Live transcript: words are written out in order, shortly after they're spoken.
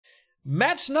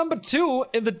Match number 2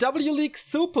 in the W League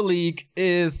Super League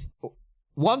is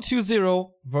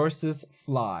 1-2-0 versus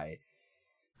Fly.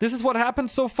 This is what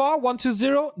happened so far.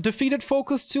 1-2-0, defeated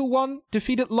Focus 2-1,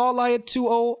 defeated Lawliot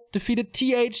 2-0, defeated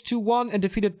TH 2-1, and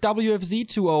defeated WFZ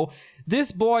 2-0.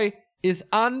 This boy is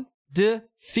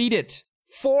undefeated.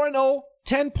 4-0,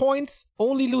 10 points,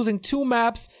 only losing 2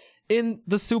 maps in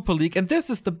the Super League. And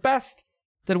this is the best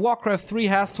that Warcraft 3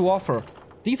 has to offer.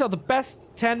 These are the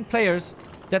best 10 players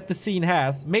that the scene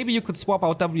has. Maybe you could swap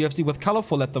out WFZ with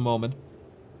Colorful at the moment.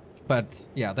 But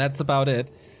yeah, that's about it.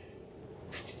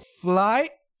 Fly,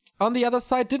 on the other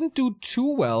side, didn't do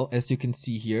too well, as you can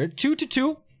see here.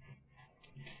 2-2.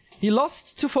 He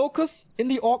lost to Focus in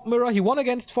the Orc Mirror. He won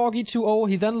against Foggy 2-0.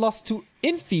 He then lost to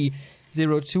Infi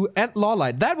 0-2 and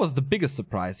Lawlight. That was the biggest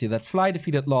surprise here, that Fly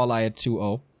defeated Lawlight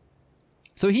 2-0.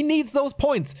 So he needs those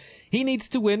points. He needs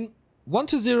to win.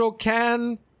 1-0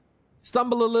 can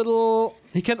stumble a little.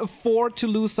 He can afford to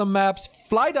lose some maps.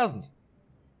 Fly doesn't.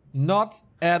 Not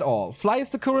at all. Fly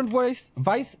is the current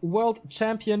Vice World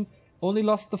Champion. Only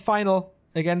lost the final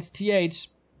against TH.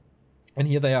 And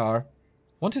here they are.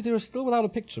 1-0 is still without a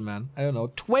picture, man. I don't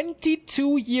know.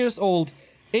 22 years old.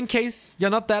 In case you're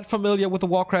not that familiar with the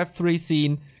Warcraft 3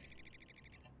 scene.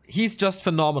 He's just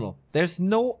phenomenal. There's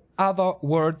no other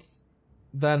words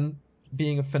than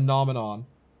being a phenomenon.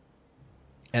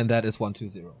 And that is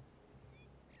 1-2-0.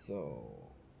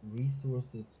 So,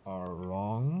 resources are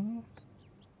wrong.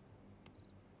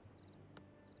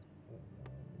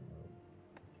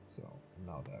 So,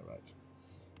 now they're right.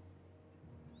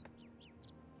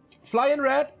 Fly in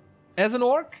red as an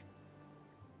orc.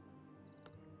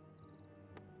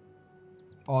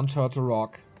 On Turtle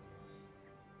Rock.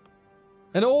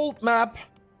 An old map.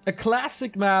 A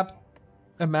classic map.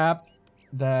 A map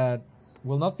that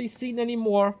will not be seen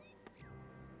anymore,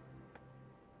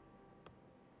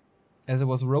 as it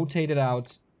was rotated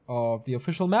out of the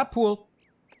official map pool.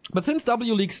 But since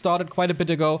W League started quite a bit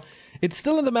ago, it's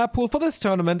still in the map pool for this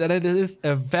tournament, and it is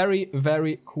a very,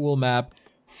 very cool map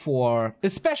for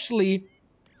especially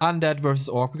Undead versus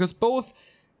Orc, because both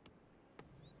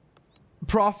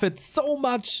profit so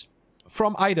much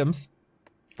from items.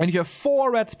 And you have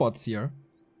 4 red spots here.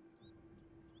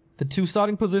 The 2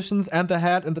 starting positions and the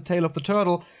head and the tail of the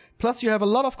turtle. Plus you have a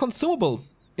lot of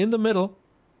consumables in the middle.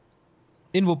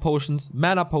 Invo potions,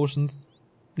 mana potions,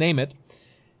 name it.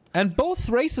 And both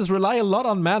races rely a lot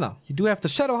on mana. You do have the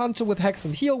Shadow Hunter with Hex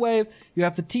and Heal Wave. You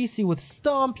have the TC with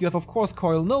Stomp. You have, of course,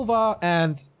 Coil Nova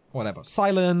and whatever.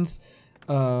 Silence,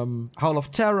 Howl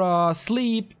of Terror,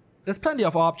 Sleep. There's plenty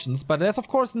of options, but there's, of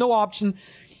course, no option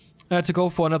to go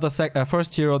for another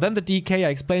first hero. Then the DK, I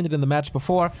explained it in the match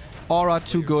before. Aura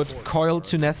too good, Coil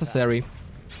too necessary.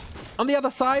 On the other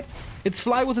side, it's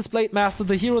Fly with his Blade Master,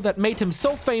 the hero that made him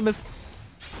so famous.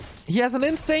 He has an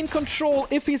insane control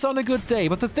if he's on a good day.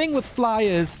 But the thing with Fly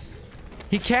is,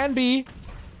 he can be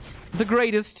the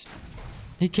greatest.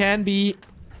 He can be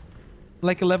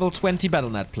like a level 20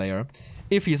 Battle.net player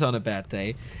if he's on a bad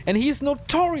day. And he's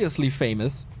notoriously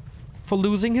famous for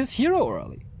losing his hero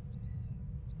early.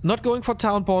 Not going for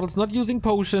town portals, not using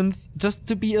potions, just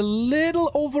to be a little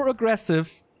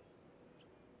over-aggressive.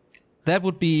 That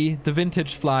would be the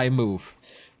vintage Fly move.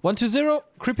 1-2-0,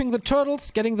 creeping the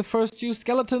turtles, getting the first few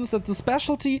skeletons. That's a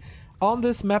specialty on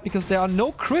this map because there are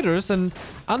no critters, and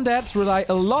undeads rely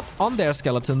a lot on their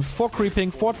skeletons for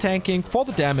creeping, for tanking, for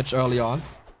the damage early on.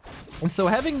 And so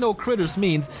having no critters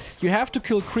means you have to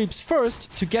kill creeps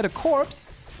first to get a corpse,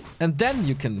 and then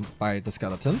you can buy the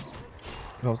skeletons.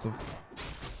 You can also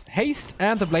haste,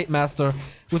 and the Blade Master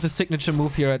with a signature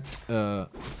move here at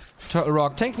Turtle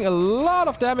Rock. Tanking a lot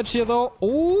of damage here though.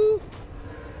 Ooh.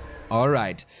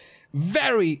 Alright.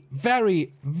 Very,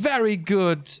 very, very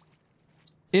good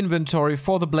inventory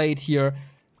for the blade here.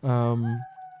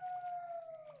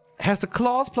 Has the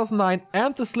claws +9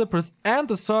 and the slippers and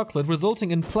the circlet,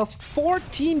 resulting in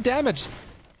 +14 damage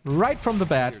right from the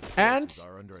bat. And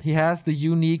he has the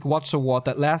unique Watcher Ward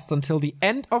that lasts until the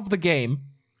end of the game.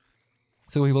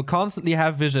 So he will constantly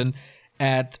have vision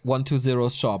at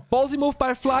 1-2-0's shop. Ballsy move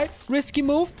by Fly, risky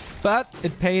move, but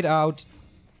it paid out,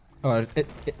 or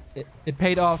it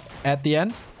paid off at the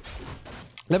end.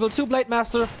 Level 2 Blade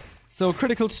Master, so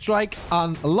critical strike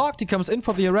unlocked. He comes in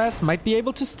for the arrest, might be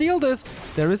able to steal this.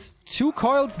 There is 2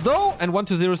 coils though, and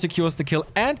 1-2-0 secures the kill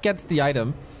and gets the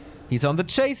item. He's on the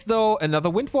chase though, another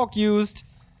Windwalk used.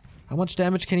 How much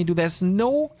damage can he do? There's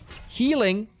no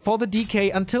healing for the DK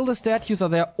until the statues are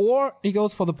there, or he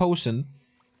goes for the potion.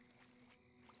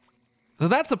 So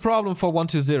that's a problem for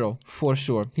 1-2-0, for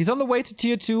sure. He's on the way to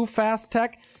tier 2, fast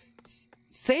attack.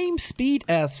 Same speed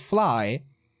as Fly.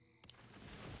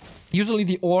 Usually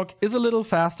the orc is a little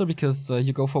faster because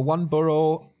you go for 1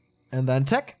 burrow and then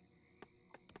tech.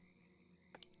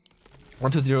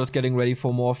 120 is getting ready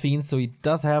for more fiends, so he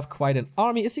does have quite an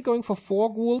army. Is he going for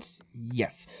 4 ghouls?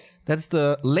 Yes. That's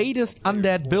the latest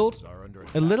undead build.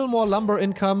 A little more lumber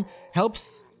income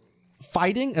helps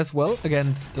fighting as well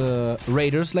against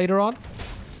raiders later on.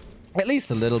 At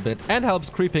least a little bit. And helps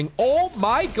creeping. Oh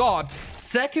my god!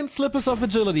 Second slippers of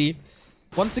agility.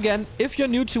 Once again, if you're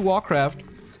new to Warcraft,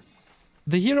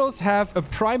 the heroes have a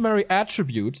primary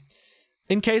attribute.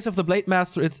 In case of the Blade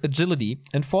Master, it's agility.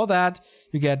 And for that,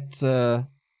 you get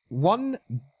 1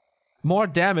 more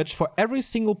damage for every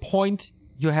single point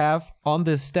you have on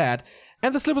this stat.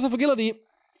 And the slippers of agility,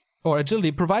 or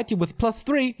agility, provide you with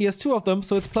 +3. He has 2 of them,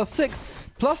 so it's +6.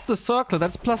 Plus the circler,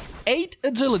 that's +8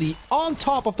 agility on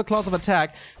top of the claws of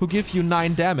attack, who give you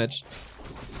 9 damage.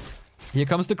 Here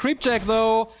comes the creep check,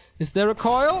 though. Is there a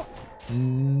coil?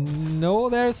 No,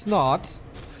 there's not.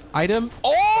 Item.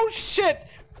 Oh, shit!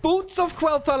 Boots of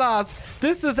Quel'Thalas.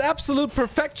 This is absolute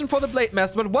perfection for the Blade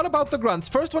Master. But what about the grunts?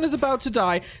 First one is about to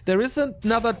die. There is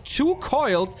another 2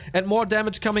 coils and more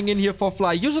damage coming in here for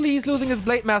Fly. Usually he's losing his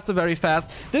Blade Master very fast.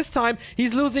 This time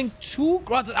he's losing 2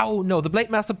 grunts. Oh no, the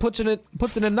Blade Master puts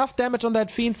in enough damage on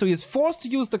that fiend, so he is forced to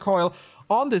use the coil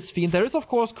on this fiend. There is of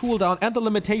course cooldown and the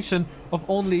limitation of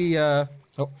only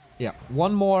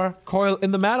 1 more coil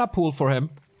in the mana pool for him.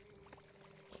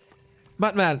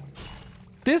 But man,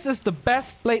 this is the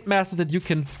best Blade Master that you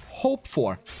can hope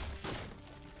for.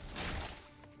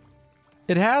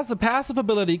 It has a passive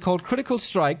ability called Critical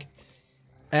Strike,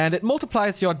 and it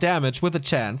multiplies your damage with a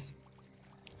chance.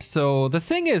 So the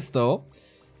thing is though,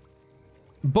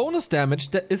 bonus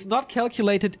damage that is not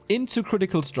calculated into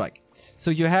Critical Strike. So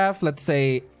you have, let's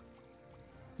say,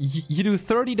 you do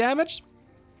 30 damage,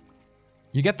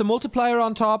 you get the multiplier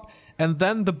on top, and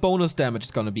then the bonus damage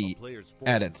is gonna be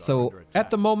added. So at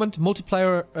the moment,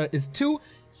 multiplier is 2.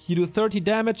 You do 30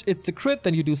 damage, it's the crit,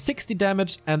 then you do 60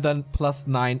 damage, and then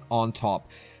 +9 on top.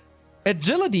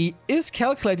 Agility is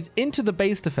calculated into the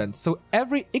base defense, so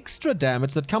every extra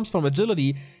damage that comes from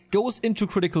agility goes into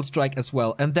Critical Strike as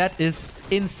well, and that is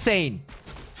insane.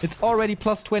 It's already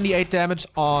 +28 damage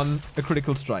on a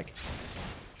Critical Strike.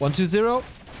 120.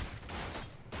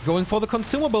 Going for the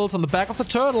consumables on the back of the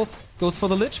turtle. Goes for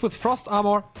the Lich with Frost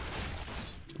Armor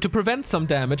to prevent some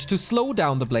damage, to slow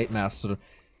down the Blade Master.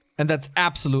 And that's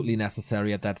absolutely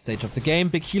necessary at that stage of the game.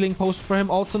 Big healing post for him,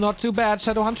 also not too bad.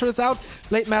 Shadowhunter is out.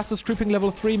 Blade Master's creeping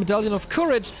level 3. Medallion of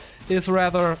Courage is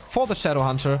rather for the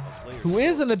Shadowhunter, who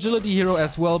is an agility hero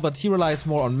as well, but he relies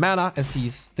more on mana as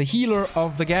he's the healer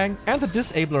of the gang and the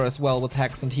disabler as well with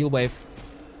Hex and Heal Wave.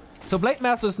 So Blade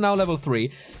Master is now level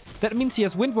 3. That means he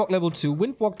has Windwalk level 2.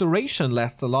 Windwalk duration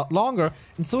lasts a lot longer,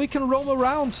 and so he can roam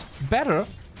around better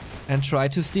and try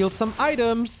to steal some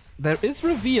items. There is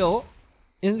Reveal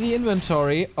in the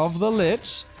inventory of the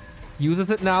Lich. Uses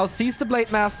it now, sees the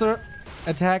Blade Master,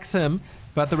 attacks him,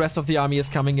 but the rest of the army is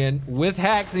coming in with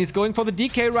Hex, and he's going for the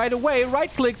DK right away.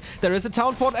 Right clicks. There is a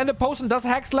town port and a potion. Does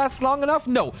Hex last long enough?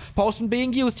 No. Potion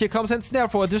being used. Here comes Ensnare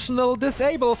for additional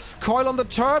disable. Coil on the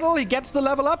turtle. He gets the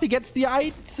level up. He gets the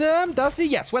item. Does he?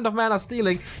 Yes. Wind of Mana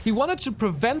stealing. He wanted to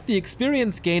prevent the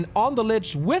experience gain on the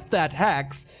Lich with that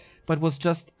Hex, but was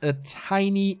just a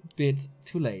tiny bit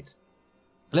too late.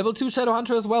 Level 2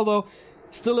 Shadowhunter as well, though.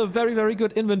 Still a very, very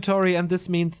good inventory, and this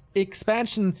means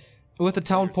expansion with the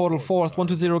town portal forced.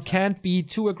 120 can't be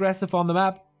too aggressive on the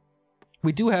map.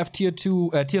 We do have tier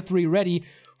 3 ready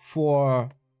for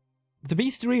the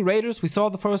Beastery Raiders. We saw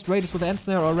the first Raiders with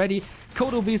Ensnare already.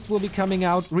 Kodo Beast will be coming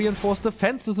out. Reinforced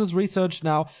Defenses is researched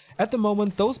now. At the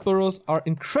moment, those burrows are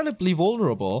incredibly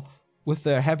vulnerable with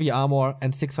their heavy armor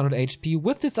and 600 HP.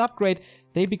 With this upgrade,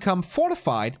 they become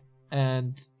fortified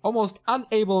and almost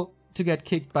unable to get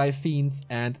kicked by fiends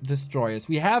and destroyers.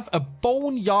 We have a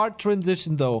boneyard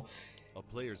transition though.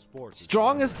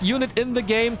 Strongest unit in the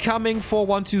game coming for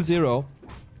 120.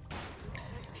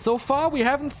 So far we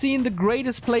haven't seen the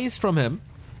greatest plays from him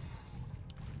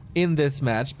in this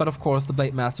match, but of course the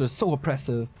Blade Master is so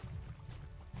oppressive.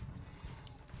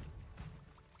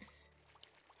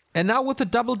 And now with the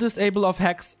double disable of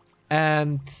Hex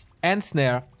and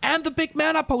Ensnare and the big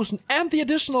mana potion and the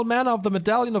additional mana of the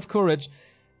Medallion of Courage,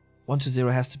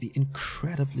 120 has to be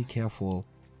incredibly careful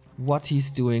what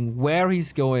he's doing, where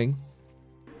he's going.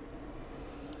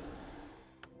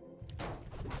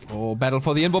 Oh, battle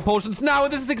for the Invo Potions now,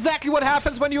 and this is exactly what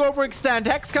happens when you overextend.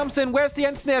 Hex comes in, where's the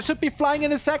Ensnare? Should be flying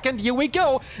in a second, here we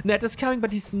go. Net is coming,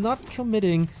 but he's not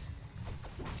committing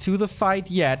to the fight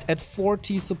yet at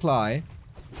 40 supply.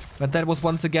 But that was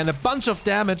once again a bunch of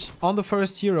damage on the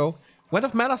first hero. Wand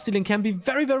of Mana Stealing can be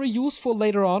very, very useful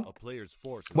later on.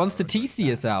 Once the TC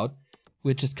is out,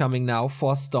 which is coming now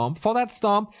for Stomp. For that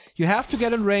Stomp, you have to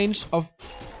get in range of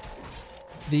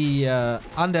the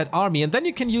undead army, and then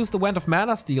you can use the Wand of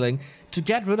Mana Stealing to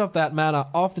get rid of that mana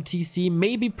off the TC,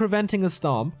 maybe preventing a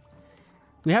Stomp.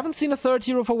 We haven't seen a third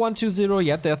hero for 1-2-0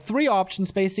 yet. There are 3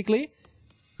 options basically.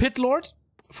 Pit Lord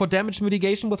for damage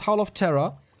mitigation with Howl of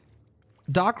Terror.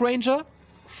 Dark Ranger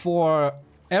for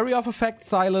Area of Effect,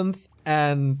 Silence,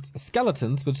 and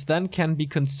Skeletons, which then can be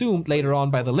consumed later on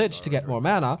by the Lich to get more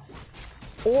mana.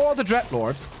 Or the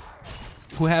Dreadlord,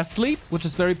 who has Sleep, which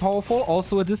is very powerful,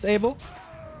 also a disable.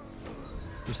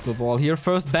 Crystal Ball here.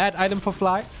 First bad item for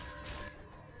Fly.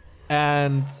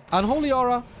 And Unholy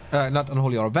Aura. Not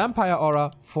Unholy Aura. Vampire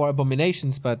Aura for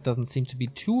Abominations, but doesn't seem to be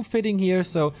too fitting here.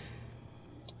 So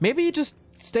maybe he just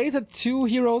stays at 2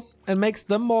 heroes and makes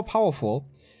them more powerful.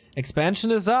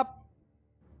 Expansion is up.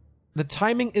 The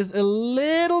timing is a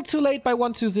little too late by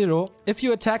 1-2-0. If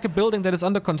you attack a building that is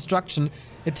under construction,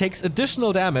 it takes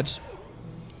additional damage.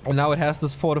 And now it has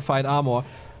this fortified armor,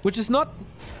 which is not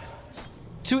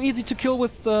too easy to kill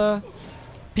with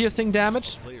piercing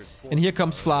damage. And here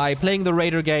comes Fly, playing the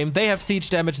Raider game. They have siege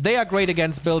damage. They are great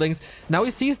against buildings. Now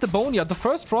he sees the Boneyard. The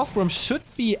first Frostworm should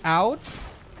be out.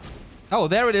 Oh,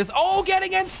 there it is. Oh,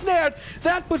 getting ensnared!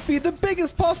 That would be the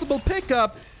biggest possible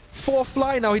pickup for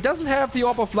Fly. Now, he doesn't have the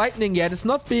Orb of Lightning yet. It's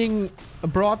not being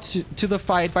brought to the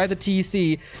fight by the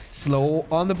TC. Slow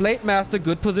on the Blade Master.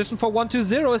 Good position for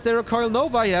 1-2-0. Is there a Coil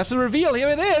Nova? He has to reveal. Here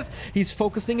it is. He's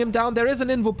focusing him down. There is an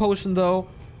Invo Potion, though.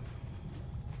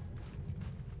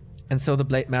 And so the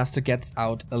Blade Master gets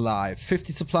out alive.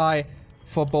 50 supply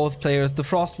for both players. The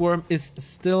Frostworm is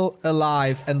still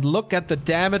alive. And look at the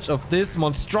damage of this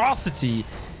monstrosity.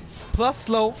 Plus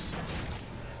slow.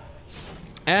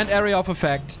 And Area of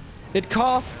Effect. It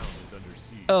costs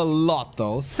a lot,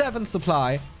 though. 7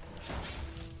 supply.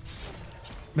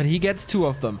 But he gets 2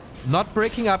 of them. Not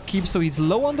breaking upkeep, so he's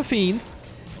low on the Fiends.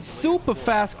 Super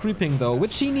fast creeping, though,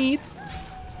 which he needs.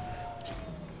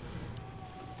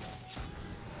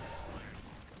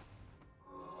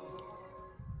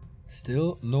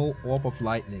 Still no Orb of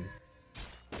Lightning.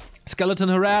 Skeleton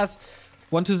Harass.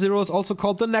 1-2-0 is also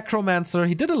called the Necromancer.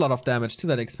 He did a lot of damage to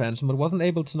that expansion, but wasn't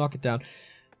able to knock it down.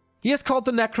 He is called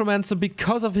the Necromancer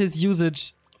because of his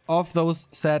usage of those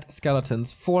said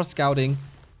skeletons for scouting,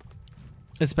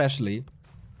 especially.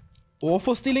 Or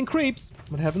for stealing creeps,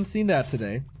 but haven't seen that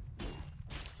today.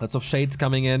 Lots of shades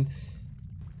coming in.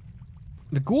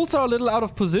 The ghouls are a little out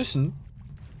of position.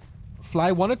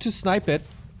 Fly wanted to snipe it.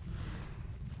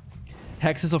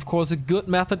 Hex is of course a good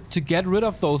method to get rid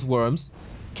of those worms.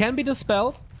 Can be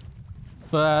dispelled,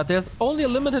 but there's only a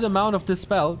limited amount of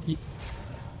dispel.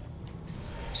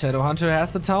 Shadowhunter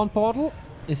has the town portal.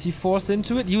 Is he forced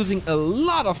into it? Using a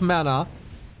lot of mana.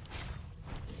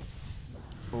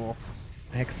 Oh.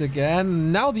 Hex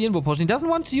again. Now the Invo Potion. He doesn't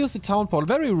want to use the town portal.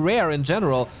 Very rare in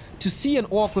general to see an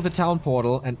orc with a town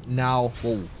portal. And now,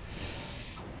 whoa.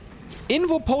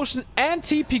 Invo Potion and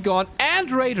TP gone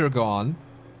and Raider gone.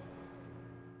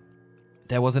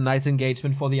 There was a nice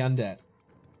engagement for the undead.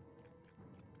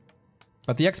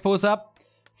 But the Expo is up.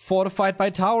 Fortified by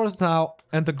towers now.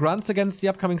 And the grunts against the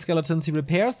upcoming skeletons. He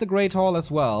repairs the Great Hall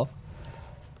as well.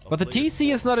 But the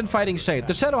TC is not in fighting shape.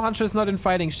 The Shadowhunter is not in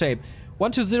fighting shape.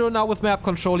 1-2-0 now with map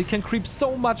control. He can creep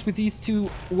so much with these 2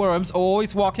 worms. Oh,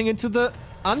 he's walking into the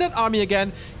undead army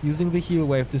again. Using the heal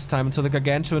wave this time until the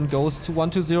Gargantuan goes to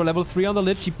 1-2-0 level 3 on the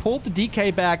Lich. He pulled the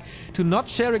DK back to not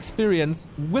share experience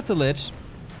with the Lich.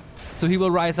 So he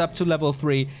will rise up to level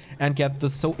 3 and get the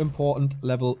so important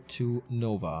level 2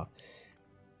 Nova.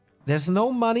 There's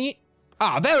no money.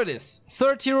 Ah, there it is.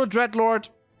 Third hero Dreadlord.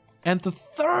 And the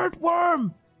 3rd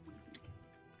worm.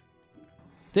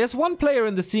 There's one player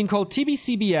in the scene called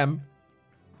TBCBM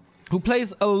who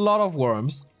plays a lot of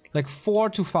worms. Like 4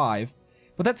 to 5.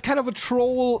 But that's kind of a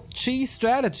troll cheese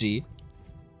strategy.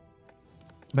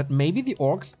 But maybe the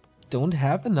orcs don't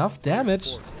have enough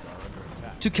damage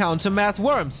to counter mass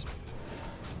worms.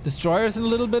 Destroyer's in a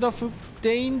little bit of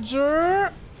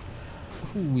danger.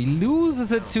 Ooh, he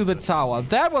loses it to the tower.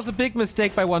 That was a big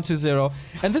mistake by 1-2-0.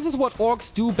 And this is what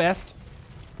orcs do best.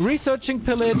 Researching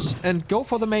pillage and go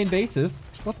for the main bases.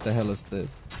 What the hell is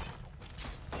this?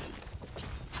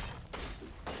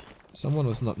 Someone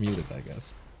was not muted, I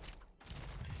guess.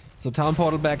 So town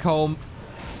portal back home.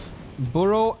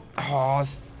 Burrow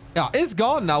is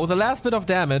gone now with the last bit of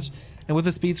damage. And with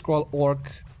the speed scroll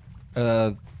orc,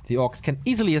 the orcs can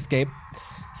easily escape.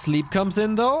 Sleep comes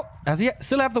in though. Does he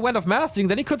still have the Wand of Mastering?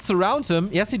 Then he could surround him.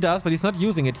 Yes, he does, but he's not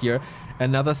using it here.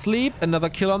 Another sleep, another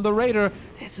kill on the Raider.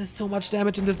 This is so much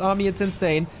damage in this army, it's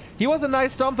insane. He was a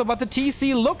nice stomp though, but the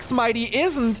TC looks mighty,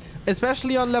 isn't,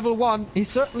 especially on level 1. He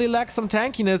certainly lacks some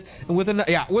tankiness. And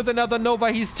with another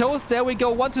Nova, he's toast. There we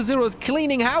go. 1-0 is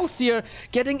cleaning house here,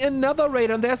 getting another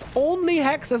Raider. And there's only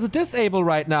Hex as a disable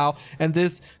right now. And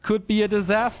this could be a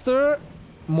disaster.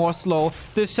 More slow.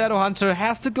 This Shadow Hunter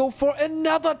has to go for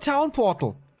another town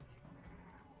portal.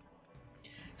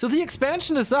 So the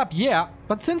expansion is up, yeah,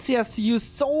 but since he has to use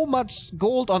so much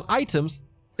gold on items,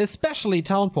 especially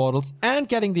town portals, and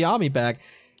getting the army back,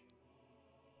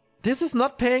 this is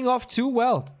not paying off too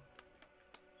well.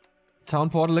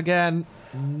 Town portal again.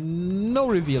 No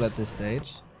reveal at this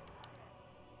stage.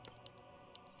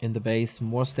 In the base,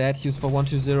 more statues for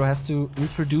 1-2-0. Has to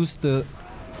reproduce the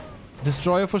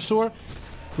destroyer for sure.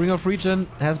 Ring of Regen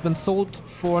has been sold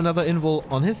for another invul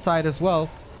on his side as well.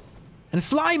 And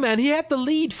Flyman, he had the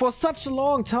lead for such a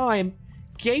long time.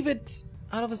 Gave it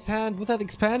out of his hand with that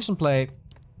expansion play.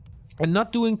 And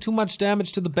not doing too much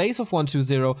damage to the base of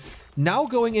 1-2-0. Now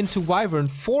going into Wyvern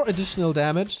for additional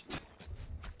damage.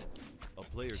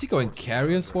 Is he going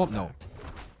Carrion Swarm? No.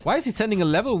 Why is he sending a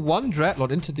level 1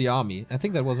 Dreadlord into the army? I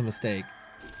think that was a mistake.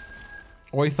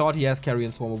 Or he thought he has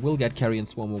Carrion Swarm or will get Carrion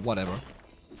Swarm or whatever.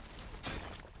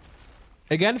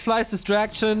 Again, Fly's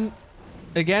distraction.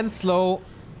 Again, slow.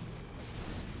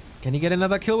 Can he get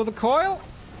another kill with a coil?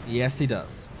 Yes, he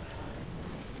does.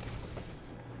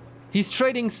 He's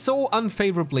trading so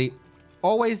unfavorably.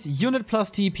 Always unit plus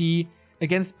TP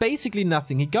against basically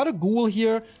nothing. He got a ghoul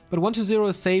here, but 1-2-0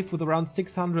 is safe with around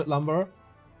 600 lumber.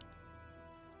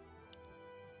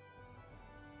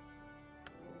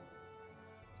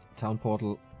 Town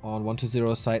portal on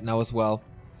 1-2-0's side now as well.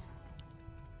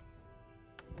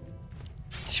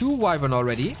 2 Wyvern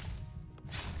already.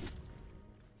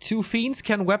 2 Fiends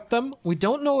can web them. We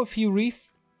don't know if he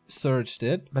researched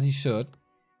it, but he should.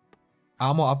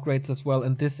 Armor upgrades as well,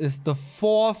 and this is the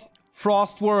 4th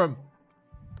Frost Worm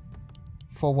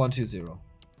for 1-2-0.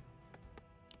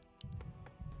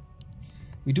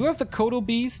 We do have the Kodo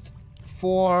Beast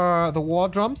for the War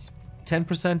Drums.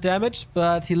 10% damage,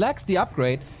 but he lacks the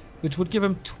upgrade, which would give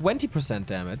him 20%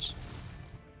 damage.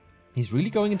 He's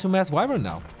really going into Mass Wyvern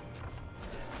now.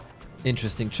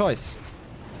 Interesting choice.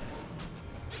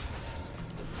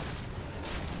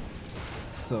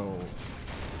 So,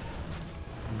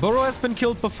 Burrow has been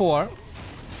killed before.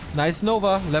 Nice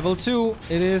Nova, level 2.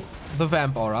 It is the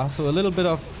Vamp Aura, so a little bit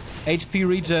of HP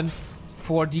regen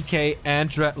for DK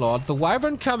and Dreadlord. The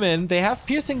Wyvern come in. They have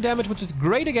piercing damage, which is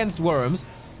great against worms,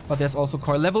 but there's also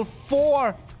coil. Level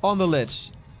 4 on the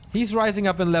Lich. He's rising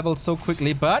up in levels so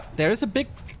quickly, but there is a big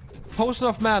potion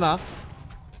of mana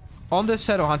on this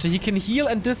Shadow Hunter. He can heal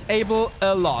and disable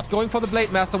a lot. Going for the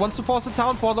Blade Master. Wants to force the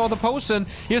town portal or the potion.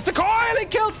 Here's the coil. He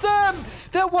kills him.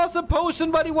 There was a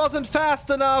potion, but he wasn't fast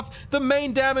enough. The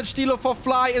main damage dealer for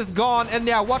Fly is gone. And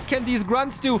yeah, what can these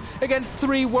grunts do against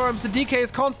 3 worms? The DK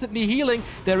is constantly healing.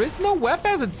 There is no web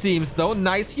as it seems, though.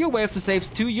 Nice heal wave to save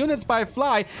 2 units by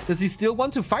Fly. Does he still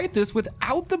want to fight this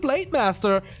without the Blade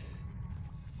Master?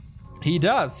 He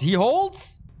does. He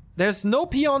holds. There's no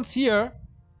peons here,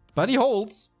 but he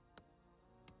holds.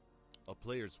 A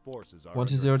player's forces are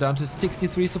 1-0 down to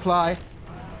 63 supply.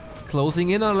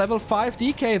 Closing in on level 5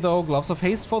 DK though. Gloves of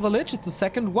Haste for the Lich. It's the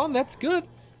second one. That's good.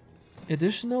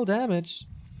 Additional damage.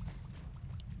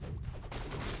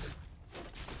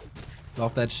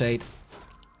 Love that shade.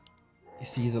 He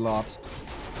sees a lot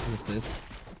with this.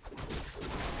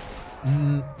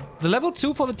 The level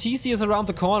 2 for the TC is around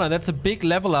the corner. That's a big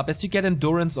level up as you get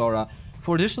Endurance Aura.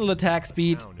 For additional attack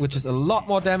speed, which is a lot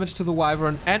more damage to the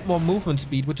Wyvern, and more movement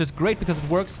speed, which is great because it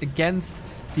works against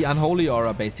the Unholy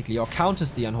Aura, basically, or counters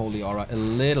the Unholy Aura a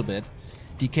little bit.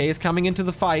 DK is coming into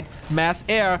the fight. Mass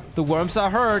Air. The worms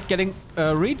are hurt, getting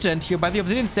regen here by the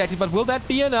Obsidian statue, but will that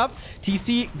be enough?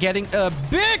 TC getting a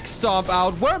big stomp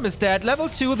out. Worm is dead. Level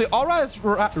 2. The Aura is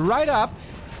right up.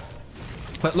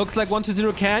 But looks like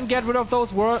 1-0 can get rid of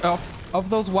those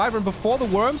Wyvern before the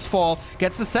worms fall.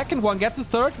 Gets the second one, gets the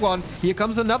third one. Here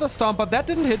comes another stomp, but that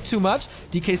didn't hit too much.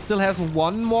 DK still has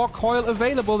 1 more coil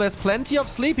available. There's plenty of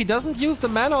sleep. He doesn't use the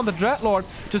mana on the Dreadlord,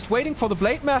 just waiting for the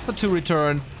Blade Master to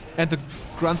return. And the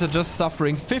grunts are just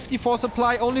suffering. 54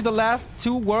 supply, only the last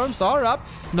 2 worms are up.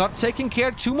 Not taking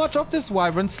care too much of this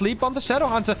wyvern. Sleep on the Shadow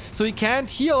Hunter, so he can't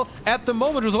heal at the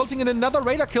moment, resulting in another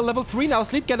radar kill. Level 3 now.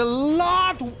 Sleep get a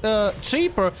lot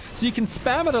cheaper, so you can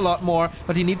spam it a lot more.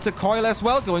 But he needs a coil as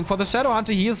well. Going for the Shadow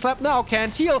Hunter. He is slapped now.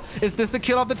 Can't heal. Is this the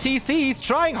kill of the TC? He's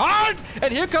trying hard,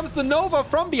 and here comes the Nova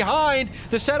from behind.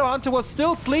 The Shadow Hunter was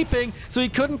still sleeping, so he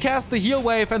couldn't cast the heal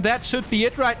wave, and that should be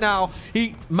it right now.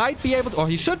 He might be able to, or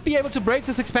he should be able to break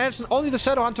this expansion. Only the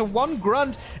Shadow Hunter, 1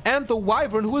 grunt, and the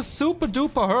wyvern, who is super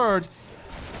duper hurt,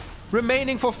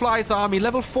 remaining for Fly's army.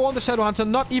 Level 4 on the Shadow Hunter,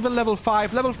 not even level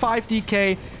 5. Level 5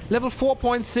 DK, level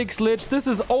 4.6 Lich. This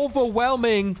is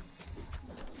overwhelming.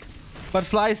 But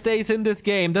Fly stays in this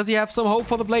game. Does he have some hope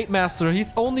for the Blade Master?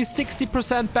 He's only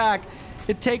 60% back.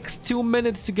 It takes 2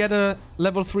 minutes to get a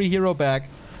level 3 hero back.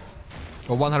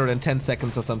 Or 110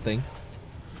 seconds or something.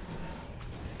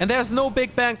 And there's no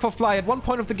big bang for Fly. At one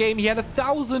point of the game, he had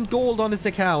 1,000 gold on his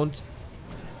account.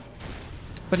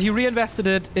 But he reinvested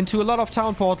it into a lot of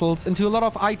town portals, into a lot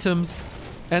of items,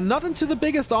 and not into the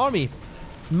biggest army.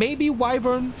 Maybe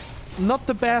Wyvern, not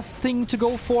the best thing to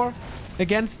go for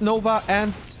against Nova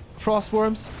and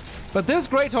Frostworms. But this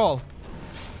Great Hall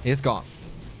is gone.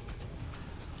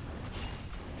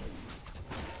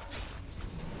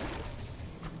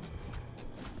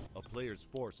 A player's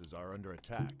forces are under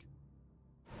attack.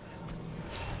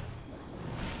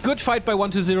 Good fight by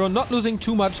 1-0, not losing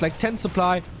too much, like 10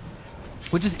 supply,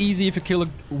 which is easy if you kill a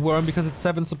worm because it's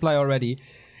 7 supply already.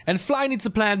 And Fly needs a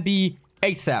plan B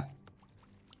ASAP.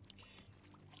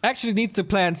 Actually needs a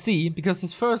plan C, because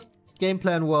his first game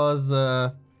plan was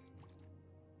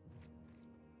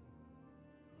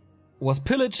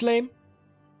Pillage lame.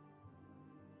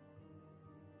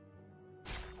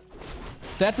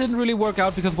 That didn't really work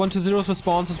out because 1-0's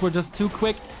responses were just too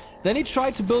quick. Then he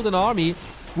tried to build an army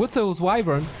with those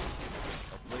wyvern,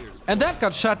 and that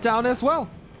got shut down as well.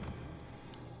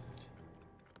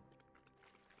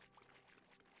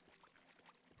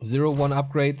 Zero 1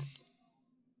 upgrades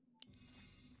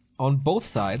on both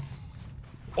sides.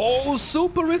 Oh,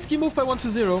 super risky move by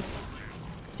 1-0.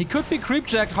 He could be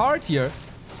creepjacked hard here.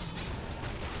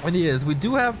 And he is. We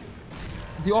do have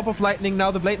the Orb of Lightning. Now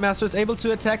the Blade Master is able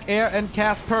to attack air and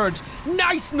cast Purge.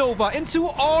 Nice Nova into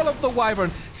all of the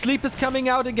wyvern. Sleep is coming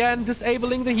out again,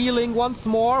 disabling the healing once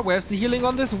more. Where's the healing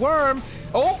on this worm?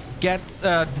 Oh, gets,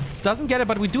 doesn't get it,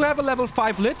 but we do have a level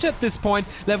 5 Lich at this point.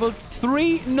 Level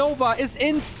 3 Nova is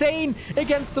insane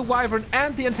against the wyvern,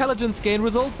 and the intelligence gain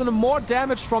results in more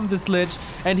damage from this Lich,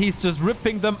 and he's just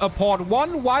ripping them apart.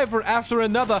 One wyvern after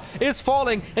another is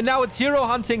falling, and now it's hero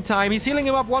hunting time. He's healing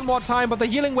him up one more time, but the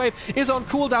healing wave is on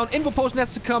cooldown. Invo Potion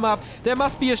has to come up. There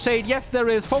must be a shade. Yes, there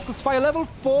is. Focus Fire level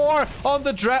 4 on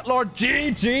the Dreadlord.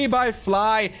 GG by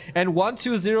Fly, and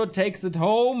 1-0 takes it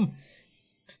home.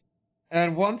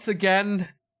 And once again,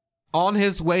 on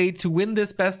his way to win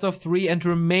this best of 3 and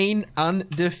remain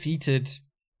undefeated.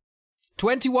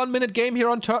 21-minute game here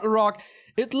on Turtle Rock.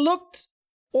 It looked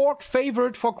Orc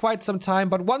favored for quite some time,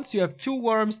 but once you have 2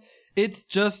 worms, it's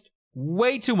just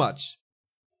way too much.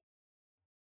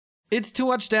 It's too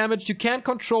much damage. You can't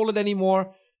control it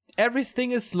anymore.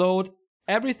 Everything is slowed.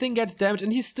 Everything gets damaged.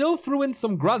 And he still threw in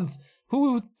some grunts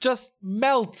who just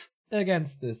melt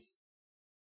against this.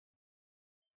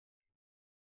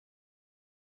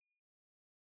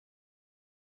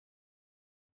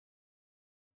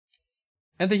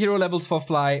 And the hero levels for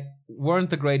Fly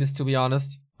weren't the greatest, to be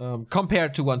honest.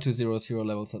 Compared to 1-0's hero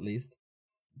levels, at least.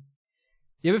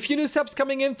 You have a few new subs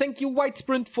coming in. Thank you, White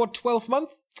Sprint, for 12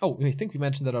 months. Oh, I think we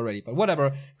mentioned that already, but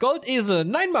whatever. Gold Esel,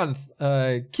 9 months.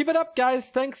 Keep it up, guys.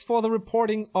 Thanks for the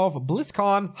reporting of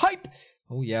BlizzCon. Hype!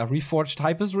 Oh yeah, Reforged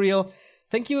hype is real.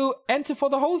 Thank you, Ente, for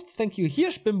the host. Thank you,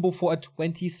 Hirschbimbo, for a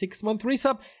 26-month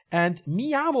resub. And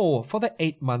Miyamo for the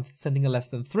 8-month, sending a less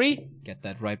than 3. Get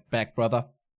that right back, brother.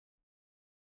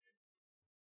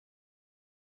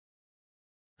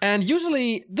 And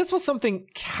usually, this was something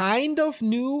kind of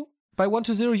new by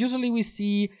 1-0. Usually we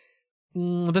see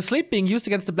the sleep being used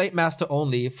against the Blade Master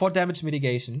only for damage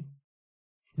mitigation.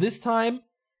 This time,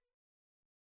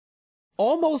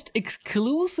 almost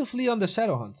exclusively on the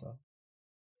Shadow Hunter.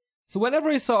 So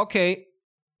whenever he saw, okay,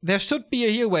 there should be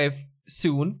a heal wave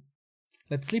soon,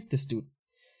 let's sleep this dude.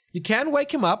 You can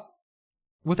wake him up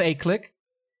with a click,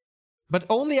 but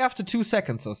only after 2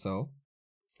 seconds or so.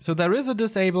 So there is a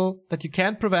disable that you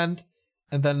can't prevent,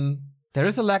 and then there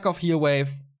is a lack of heal wave,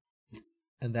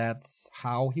 and that's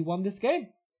how he won this game.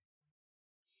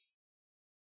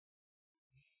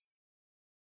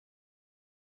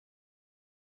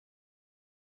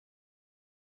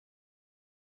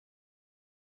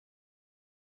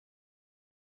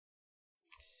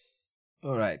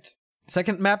 Alright.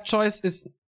 Second map choice is...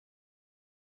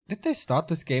 Did they start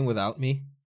this game without me?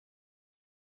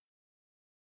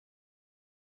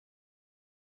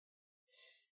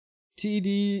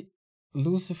 TD,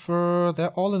 Lucifer, they're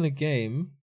all in the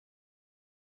game.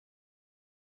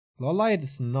 Lawlight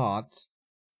is not.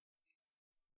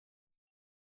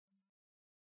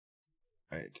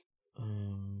 Right.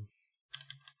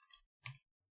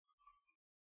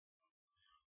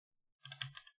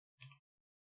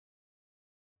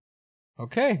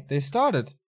 Okay, they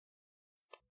started.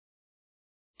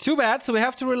 Too bad, so we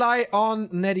have to rely on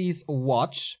Nettie's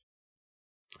watch.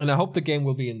 And I hope the game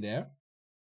will be in there.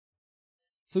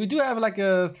 So we do have like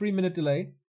a 3-minute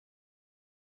delay.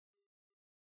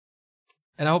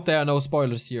 And I hope there are no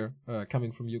spoilers here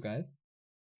coming from you guys.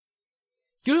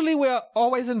 Usually we are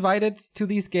always invited to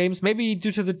these games, maybe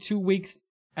due to the 2 weeks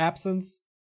absence.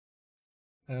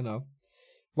 I don't know.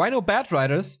 Why no Bat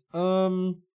Riders?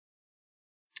 1-0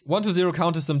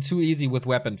 counters them too easy with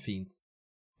Weapon Fiends.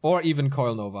 Or even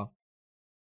Coil Nova.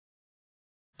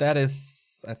 That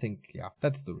is, I think, yeah,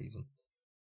 that's the reason.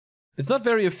 It's not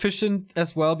very efficient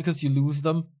as well because you lose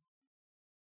them.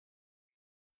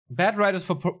 Bat Riders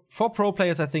for pro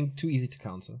players, I think, too easy to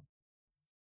counter.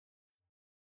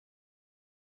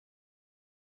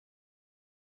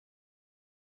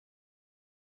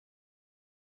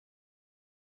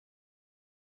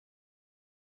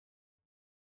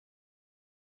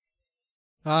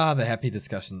 Ah, the happy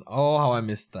discussion. Oh, how I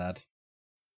missed that.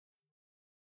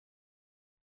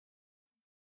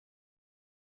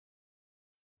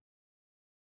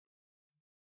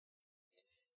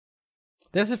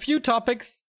 There's a few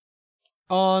topics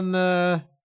on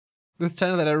this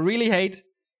channel that I really hate.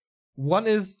 One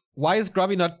is, why is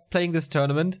Grubby not playing this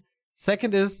tournament?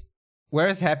 Second is, where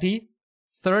is Happy?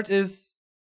 Third is,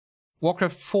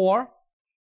 Warcraft 4.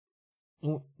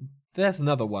 Oh, there's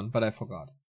another one, but I forgot.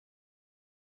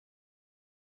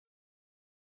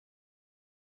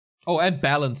 Oh, and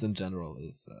balance in general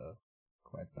is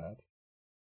quite bad.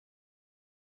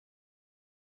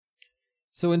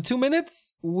 So in 2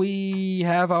 minutes, we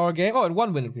have our game. Oh, in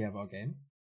 1 minute, we have our game.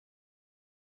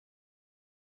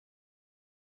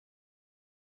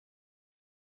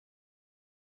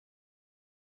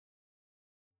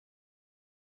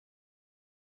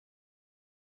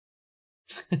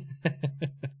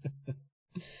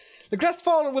 The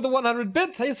Crestfallen with the 100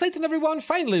 bits. Hey Satan everyone,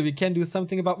 finally we can do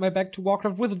something about my back to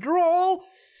Warcraft withdrawal.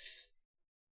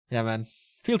 Yeah man,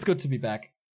 feels good to be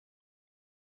back.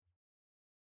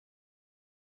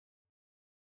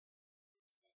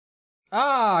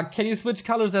 Ah, can you switch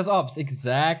colors as ops?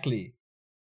 Exactly.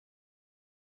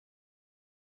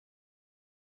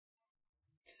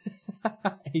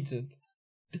 Agent.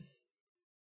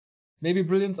 Maybe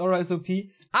Brilliance Aura is OP.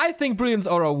 I think Brilliance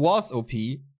Aura was OP.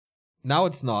 Now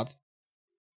it's not.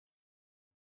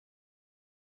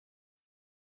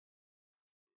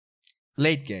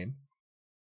 Late game.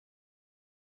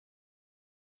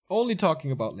 Only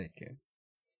talking about late game.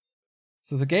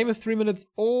 So the game is 3 minutes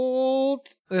old.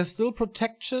 There's still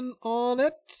protection on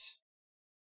it.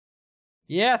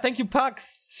 Yeah, thank you,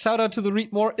 Pucks. Shout out to the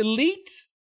Read More Elite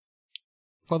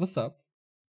for the sub.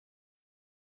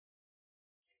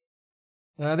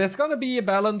 There's gonna be a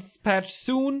balance patch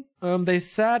soon. They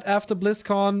said after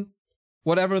BlizzCon,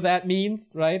 whatever that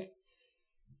means, right?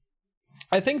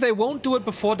 I think they won't do it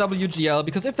before WGL,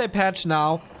 because if they patch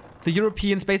now, the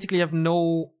Europeans basically have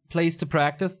no place to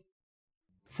practice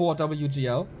for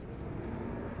WGL.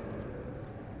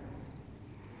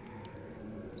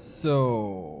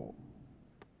 So...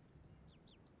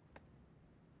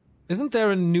 Isn't there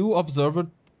a new observer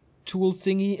tool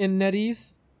thingy in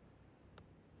NetEase?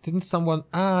 Didn't someone...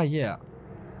 Ah, yeah.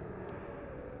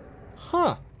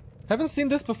 Huh. Haven't seen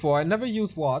this before. I never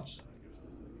use Watch.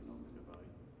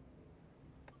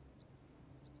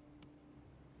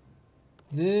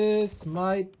 This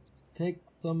might take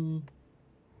some...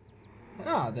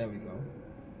 Ah, there we go.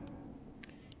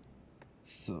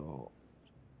 So...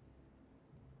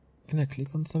 Can I click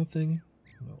on something?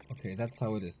 No. Okay, that's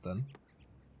how it is then.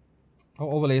 Our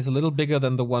overlay is a little bigger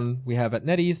than the one we have at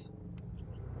NetEase.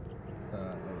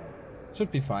 Alright.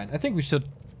 Should be fine. I think we should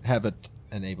have it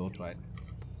enabled, right?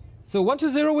 So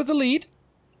 1-0 with the lead.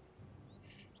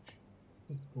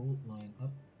 Gold line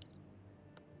up.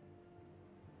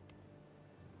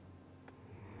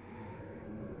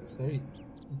 Very...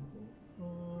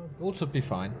 gold should be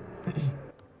fine.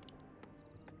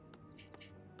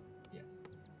 Yes.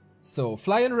 So,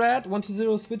 Fly100,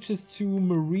 1-0 switches to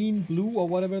marine blue or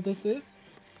whatever this is.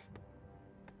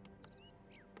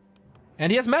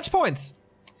 And he has match points.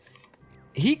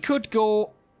 He could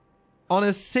go on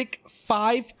a sick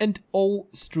 5-0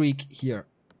 streak here.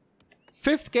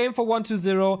 5th game for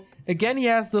 120. Again, he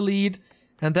has the lead.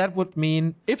 And that would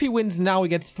mean if he wins now, he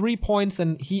gets 3 points.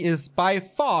 And he is by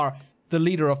far the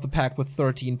leader of the pack with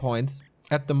 13 points.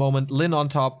 At the moment, Lin on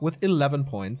top with 11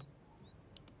 points.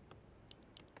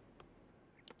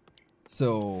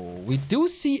 So we do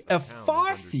see a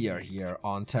Farseer here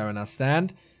on Terranas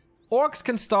stand. Orcs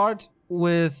can start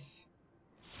with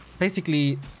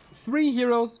basically 3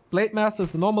 heroes. Blade Master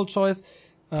is the normal choice.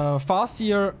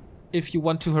 Farseer if you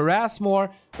want to harass more,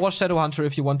 or Shadow Hunter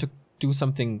if you want to do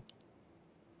something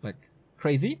like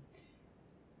crazy.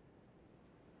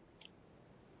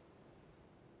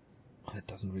 That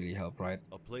doesn't really help, right?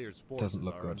 A player's Doesn't forces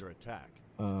look are good. under attack.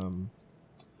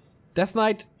 Death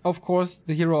Knight, of course,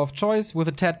 the hero of choice with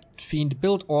a Tet Fiend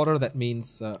build order. That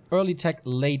means early tech,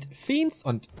 late fiends,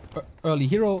 and early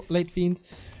hero, late fiends.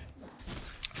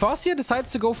 Farseer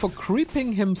decides to go for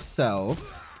creeping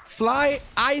himself. Fly,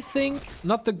 I think,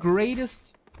 not the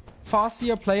greatest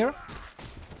Farseer player.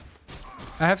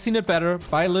 I have seen it better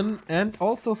by Lin and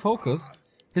also Focus.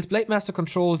 His Blade Master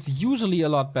control is usually a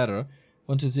lot better.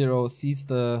 120 sees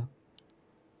the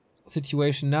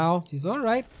situation now. He's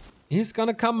alright. He's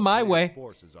gonna come my way.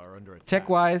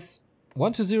 Tech-wise,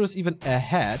 120 is even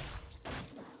ahead.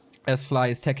 As Fly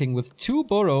is teching with 2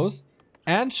 burrows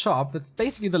and Shop. That's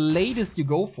basically the latest you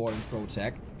go for in Pro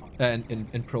Tech.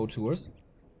 In Pro Tours.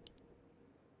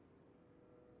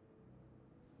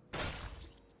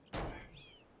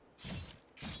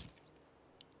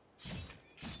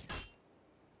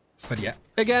 But yeah,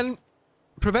 again,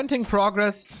 preventing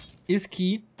progress is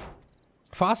key.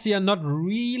 Farseer not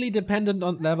really dependent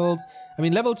on levels. I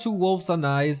mean, level 2 wolves are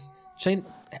nice.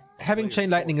 Having Chain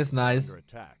Lightning is nice.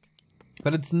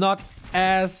 But it's not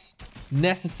as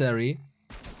necessary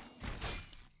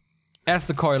as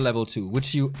the coil level 2,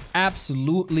 which you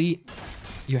absolutely,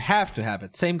 you have to have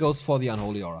it. Same goes for the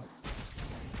Unholy Aura.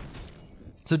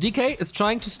 So DK is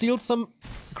trying to steal some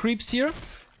creeps here.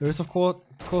 There is of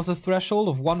course a threshold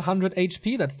of 100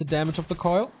 HP. That's the damage of the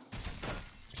coil.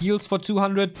 Heals for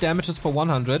 200, damages for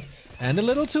 100. And a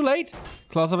little too late.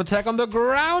 Claws of attack on the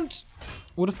ground.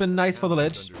 Would have been nice for the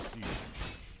ledge.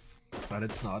 But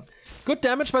it's not. Good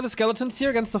damage by the skeletons here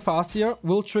against the Farseer.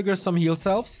 Will trigger some heal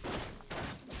selves.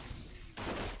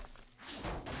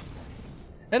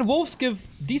 And wolves give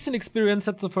decent experience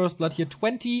at the first blood here.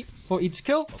 20 for each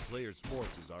kill.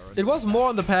 It was more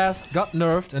in the past, got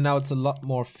nerfed, and now it's a lot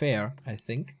more fair, I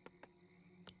think.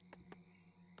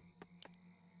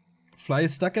 Fly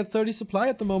is stuck at 30 supply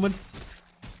at the moment.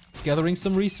 Gathering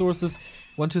some resources.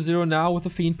 120 now with the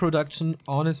Fiend production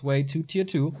on his way to tier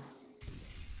 2.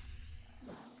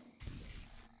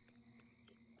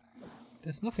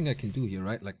 There's nothing I can do here,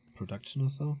 right? Like production or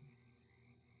so?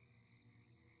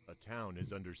 A town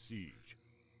is under siege.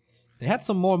 They had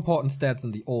some more important stats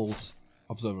in the old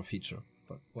Observer feature,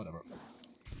 but whatever.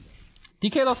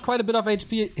 DK lost quite a bit of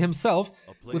HP himself.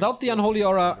 Without the Unholy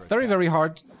Aura, very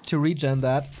hard to regen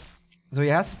that. So he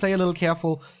has to play a little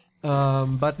careful,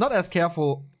 but not as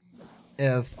careful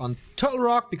as on Turtle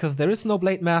Rock, because there is no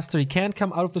Blade Master. He can't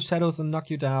come out of the shadows and knock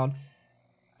you down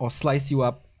or slice you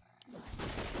up.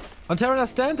 On Terranas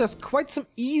stand, there's quite some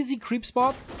easy creep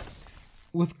spots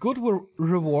with good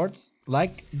rewards,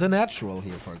 like the Natural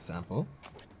here, for example.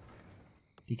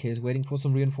 DK is waiting for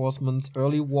some reinforcements.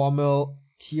 Early War Mill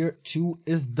tier 2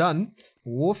 is done.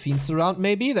 Oh, Fiend Surround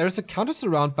maybe. There's a counter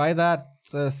surround by that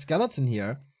skeleton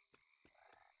here.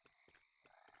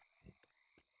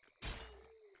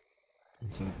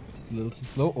 So it's a little too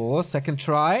slow. Oh, second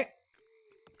try.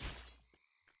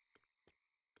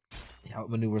 He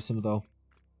outmaneuvers him though.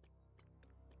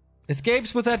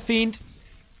 Escapes with that Fiend.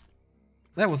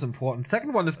 That was important.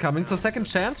 Second one is coming, so second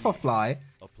chance for Fly.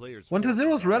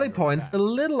 120's rally points a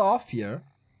little off here.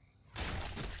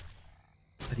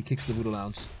 But he kicks the Voodoo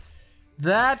Lounge.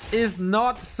 That is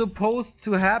not supposed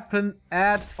to happen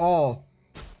at all.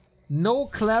 No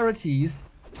clarities.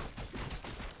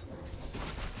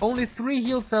 Only 3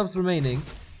 heal selves remaining.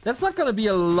 That's not gonna be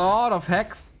a lot of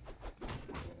Hex.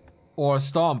 Or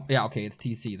Stomp. Yeah, okay, it's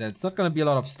TC. That's not gonna be a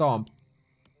lot of Stomp.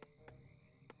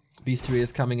 Beastery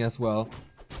is coming as well.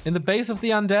 In the base of the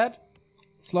Undead,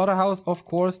 Slaughterhouse, of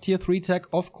course, tier 3 tech,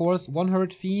 of course, 1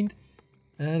 Hurt Fiend,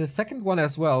 and a second one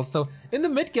as well. So in the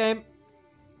mid game,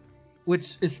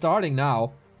 which is starting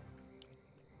now,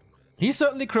 he's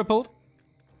certainly crippled.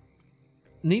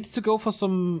 Needs to go for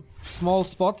some small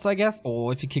spots, I guess.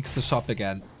 Oh, if he kicks the shop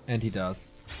again, and he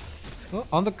does. Oh,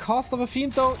 on the cost of a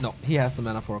Fiend though? No, he has the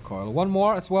mana for a coil. One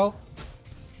more as well.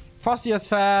 Farseer's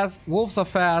fast, wolves are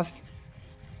fast.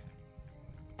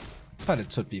 But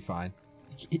it should be fine.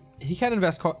 he can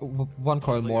invest one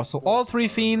coil more. So all 3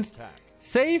 fiends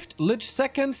saved. Lich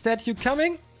second, statue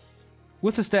coming.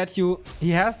 With the statue,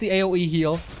 he has the AoE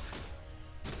heal.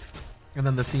 And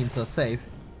then the fiends are safe.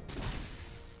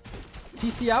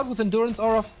 TC out with Endurance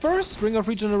Aura first. Ring of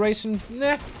Regeneration,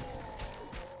 nah.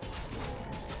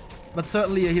 But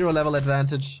certainly a hero level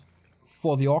advantage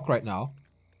for the Orc right now.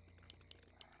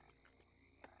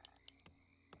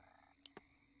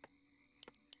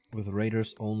 With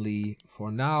Raiders only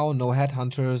for now. No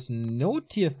Headhunters, no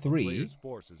tier 3. Player's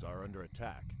forces are under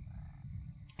attack.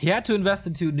 He had to invest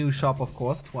into a new shop, of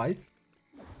course, twice.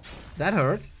 That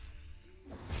hurt.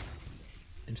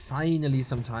 And finally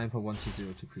some time for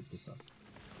 1-2-0 to creep this up.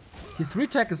 Tier 3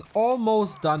 tech is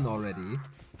almost done already.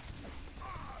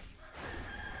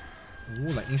 Ooh,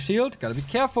 Lightning Shield. Gotta be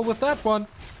careful with that one.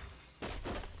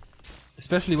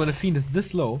 Especially when a fiend is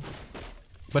this low.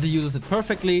 But he uses it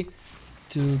perfectly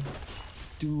to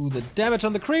do the damage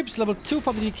on the creeps. Level 2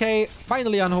 for the DK.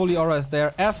 Finally Unholy Aura is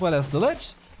there, as well as the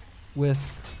Lich. With,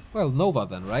 well, Nova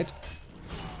then, right?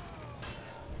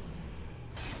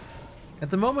 At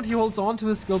the moment he holds on to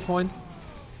his skill point.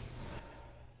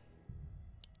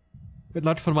 But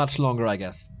not for much longer, I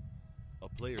guess.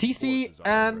 TC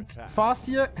and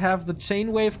Farseer have the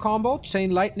Chain Wave combo.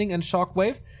 Chain Lightning and Shock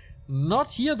Wave.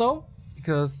 Not here though,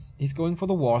 because he's going for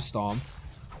the War Storm.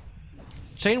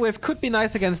 Chain Wave could be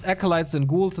nice against Acolytes and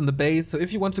Ghouls in the base, so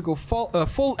if you want to go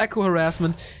full Echo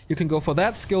Harassment, you can go for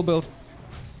that skill build.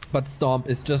 But Storm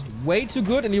is just way too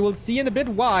good, and you will see in a bit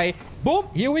why. Boom!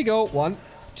 Here we go. 1,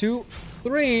 2,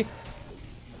 3.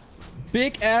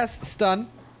 Big ass stun.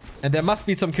 And there must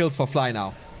be some kills for Fly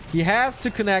now. He has to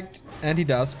connect, and he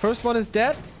does. First one is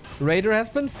dead. Raider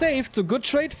has been saved, so good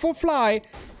trade for Fly.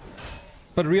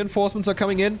 But reinforcements are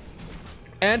coming in.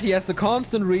 And he has the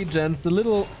constant regens, the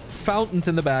little fountains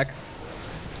in the back.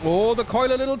 Oh, the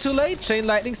coil a little too late. Chain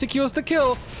Lightning secures the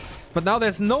kill. But now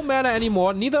there's no mana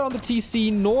anymore, neither on the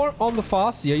TC nor on the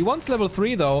Farseer. He wants level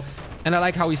 3 though, and I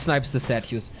like how he snipes the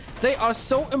statues. They are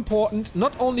so important,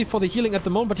 not only for the healing at the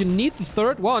moment, but you need the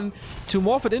third one to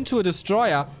morph it into a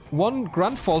destroyer. 1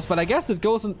 grunt falls, but I guess it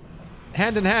goes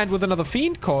hand in hand with another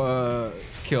fiend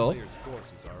kill.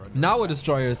 Now a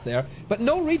destroyer is there, but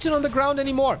no regen on the ground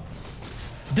anymore.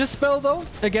 Dispel though,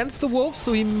 against the wolves,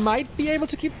 so he might be able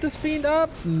to keep this fiend up.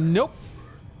 Nope.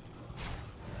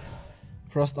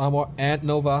 Frost Armor and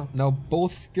Nova, now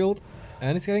both skilled.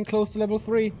 And it's getting close to level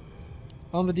 3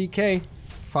 on the DK.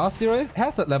 Farseer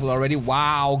has that level already.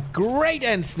 Wow, great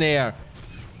end snare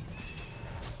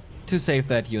to save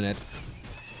that unit.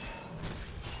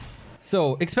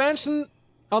 So, expansion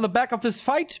on the back of this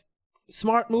fight.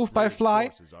 Smart move by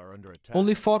Fly.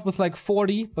 Only fought with like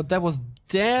 40, but that was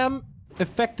damn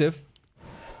effective.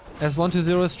 As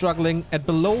 1-2-0 is struggling at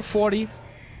below 40.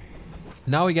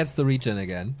 Now he gets the regen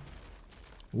again.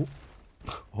 Ooh.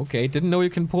 Okay, didn't know you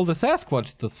can pull the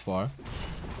Sasquatch this far.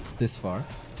 This far.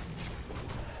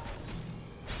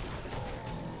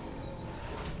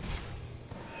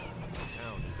 The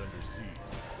town is under siege.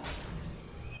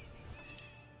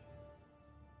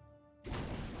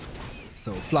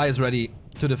 So Fly is ready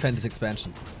to defend his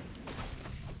expansion.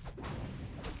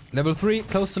 Level 3,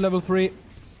 close to level 3.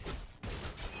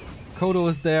 Kodo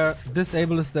is there,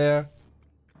 Disable is there.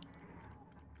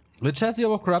 Lich has the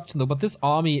Orb of Corruption though, but this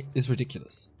army is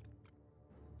ridiculous.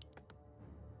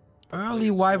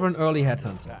 Early Wyvern, early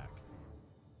Headhunter.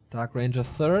 Dark Ranger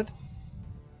third.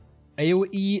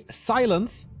 AoE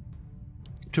Silence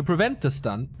to prevent the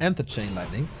stun and the Chain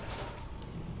Lightnings.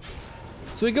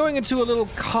 So we're going into a little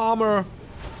calmer,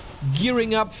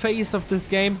 gearing up phase of this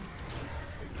game.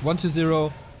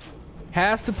 1-2-0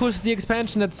 has to push the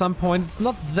expansion at some point. It's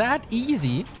not that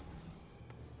easy.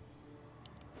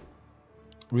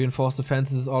 Reinforced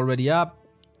defenses is already up.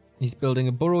 He's building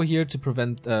a burrow here to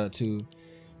prevent, to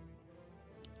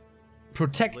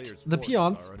protect the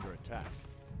peons.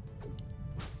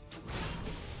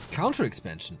 Counter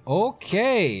expansion.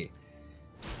 Okay.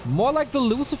 More like the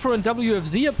Lucifer and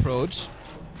WFZ approach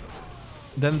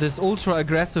than this ultra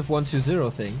aggressive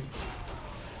 1-2-0 thing.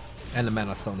 And the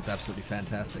Mana Stone is absolutely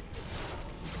fantastic.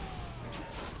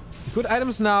 Good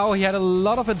items now. He had a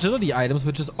lot of agility items,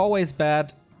 which is always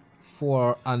bad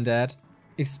for undead,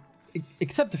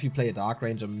 except if you play a Dark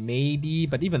Ranger, maybe,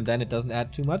 but even then it doesn't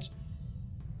add too much.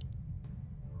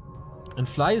 And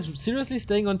Fly is seriously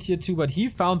staying on tier 2, but he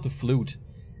found the flute.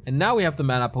 And now we have the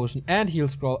Mana Potion and Heal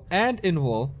Scroll and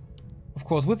Invul. Of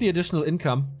course, with the additional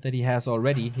income that he has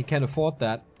already, he can afford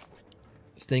that.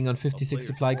 Staying on 56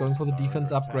 supply, going for the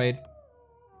defense upgrade.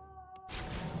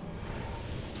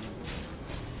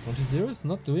 1-2-0 is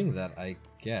not doing that, I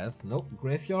guess. Nope,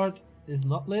 Graveyard is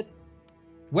not lit.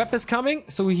 Web is coming,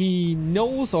 so he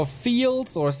knows or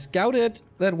feels or scouted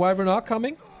that Wyvern are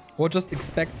coming. Or just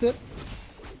expects it.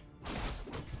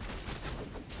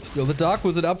 Still the Dark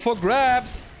Wizard up for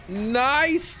grabs.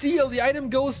 Nice steal. The item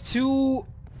goes to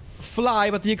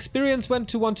Fly, but the experience went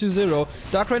to 120.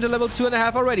 Dark Ranger level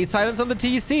 2.5 already. Silence on the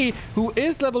TC, who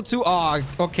is level 2. Ah,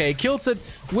 okay. Kills it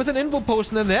with an Invo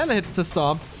Potion and then hits the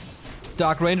Stomp.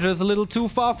 Dark Ranger is a little too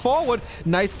far forward.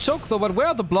 Nice choke though, but where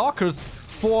are the blockers?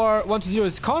 For 120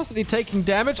 is constantly taking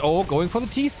damage. Oh, going for the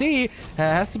TC.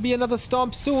 Has to be another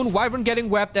Stomp soon. Wyvern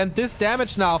getting webbed, and this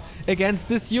damage now against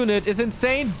this unit is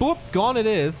insane. Boop, gone it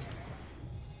is.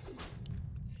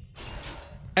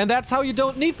 And that's how you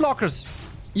don't need blockers.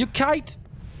 You kite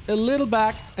a little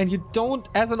back, and you don't,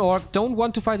 as an orc, don't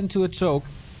want to fight into a choke.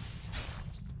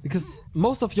 Because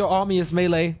most of your army is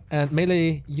melee, and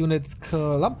melee units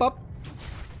clump up.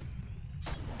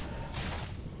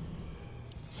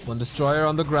 One destroyer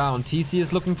on the ground. TC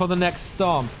is looking for the next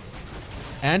Stomp.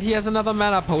 And he has another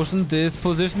mana potion. This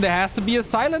position, there has to be a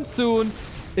silence soon.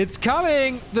 It's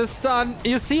coming. The stun.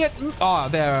 You see it? Oh,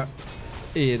 there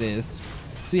it is.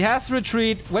 So he has to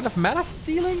retreat. When of mana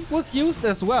stealing was used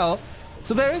as well.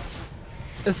 So there is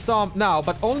a Stomp now,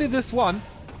 but only this one.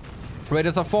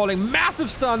 Raiders are falling. Massive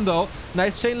stun though.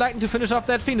 Nice Chain Lightning to finish off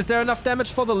that Fiend. Is there enough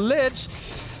damage for the Lich?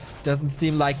 Doesn't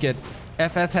seem like it.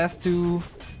 FS has to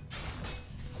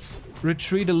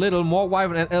retreat a little. More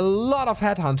Wyvern and a lot of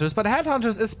Headhunters. But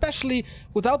Headhunters, especially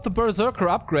without the Berserker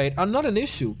upgrade, are not an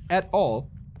issue at all.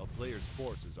 A player's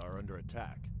forces are under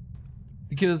attack.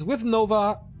 Because with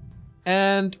Nova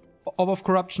and Orb of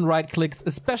Corruption right clicks,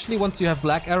 especially once you have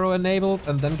Black Arrow enabled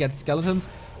and then get Skeletons,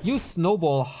 you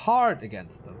snowball hard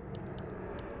against them.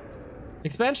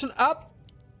 Expansion up.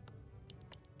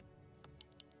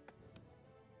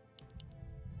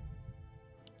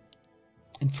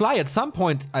 And Fly at some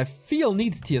point, I feel,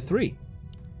 needs tier 3.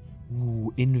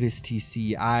 Ooh, Invis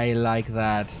TC. I like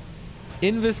that.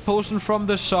 Invis potion from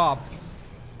the shop.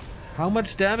 How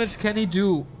much damage can he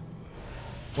do?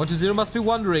 120 must be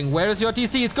wondering, where is your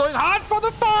TC? It's going hard for the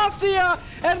Farseer!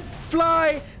 And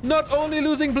Fly not only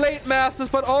losing Blade Masters,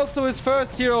 but also his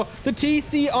first hero. The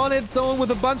TC on its own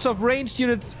with a bunch of ranged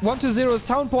units. 120 is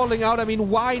town portaling out. I mean,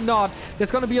 why not?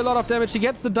 There's going to be a lot of damage. He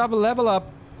gets the double level up.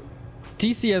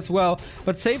 TC as well,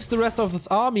 but saves the rest of his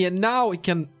army, and now he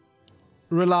can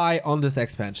rely on this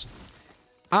expansion.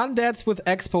 Undeads with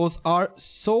expos are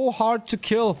so hard to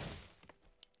kill.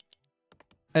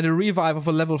 And a revive of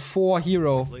a level 4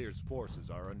 hero Player's forces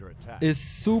are under attack. is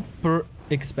super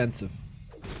expensive.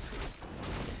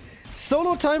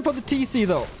 Solo time for the TC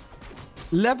though.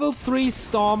 Level 3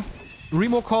 Stomp.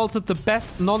 Remo calls it the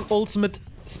best non-ultimate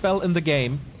spell in the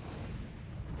game.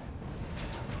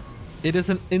 It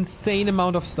is an insane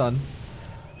amount of stun.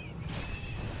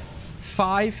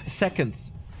 5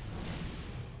 seconds.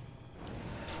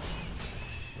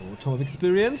 Oh, Tome of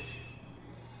Experience.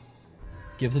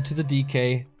 Gives it to the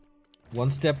DK. One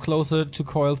step closer to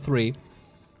coil 3.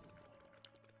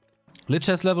 Lich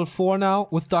has level 4 now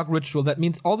with Dark Ritual. That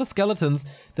means all the skeletons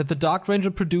that the Dark Ranger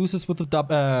produces with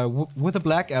the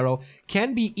Black Arrow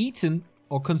can be eaten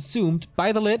or consumed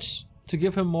by the Lich to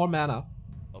give him more mana.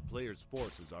 Player's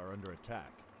forces are under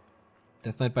attack.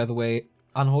 Death Knight, by the way,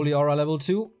 Unholy Aura level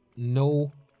 2.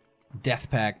 No Death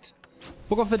Pact.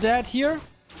 Book of the Dead here.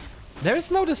 There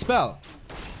is no Dispel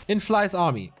in Fly's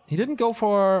army. He didn't go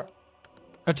for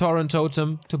a Torrent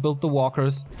Totem to build the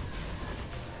walkers.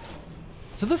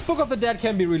 So this Book of the Dead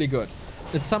can be really good.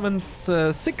 It summons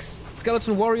 6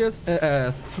 skeleton warriors,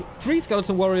 3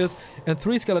 skeleton warriors and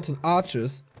 3 skeleton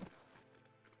archers.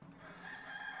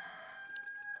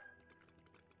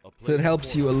 So it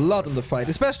helps you a lot in the fight,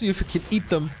 especially if you can eat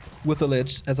them with a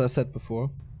Lich, as I said before.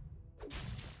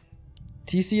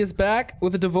 TC is back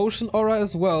with a Devotion Aura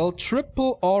as well.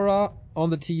 Triple Aura on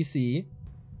the TC.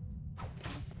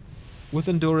 With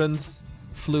Endurance,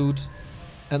 Flute,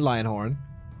 and Lionhorn.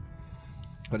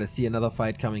 But I see another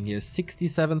fight coming here.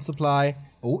 67 supply.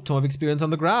 Oh, Tome of Experience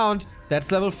on the ground.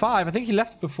 That's level 5. I think he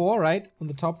left before, right? On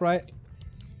the top right.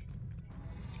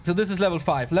 So this is level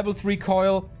 5. Level 3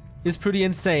 coil is pretty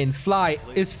insane. Fly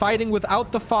is fighting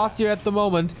without the Farseer at the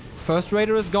moment. First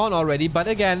Raider is gone already, but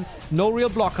again, no real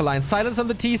blocker line. Silence on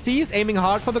the TCs, aiming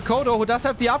hard for the Kodo, who does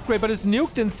have the upgrade, but is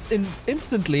nuked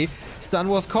instantly. Stun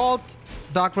was called.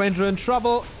 Dark Ranger in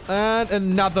trouble. And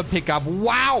another pickup.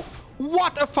 Wow!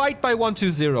 What a fight by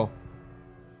 120.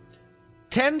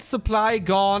 10 supply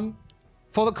gone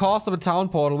for the cost of a town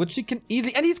portal, which he can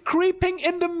easily... And he's creeping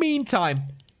in the meantime.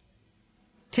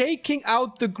 Taking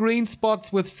out the green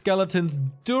spots with skeletons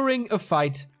during a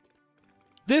fight.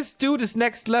 This dude is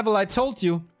next level, I told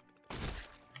you.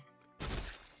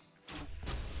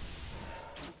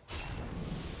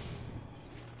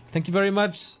 Thank you very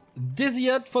much,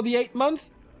 Dizzyat, for the 8th month.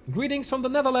 Greetings from the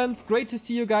Netherlands. Great to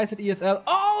see you guys at ESL.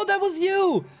 Oh, that was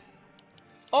you!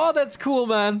 Oh, that's cool,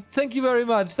 man. Thank you very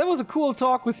much. That was a cool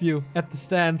talk with you at the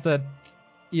stands at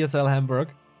ESL Hamburg.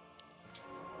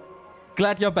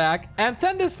 Glad you're back. And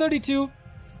Thendis32,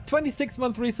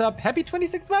 26-month resub. Happy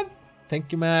 26th month.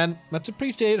 Thank you, man. Much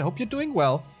appreciated. Hope you're doing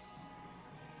well.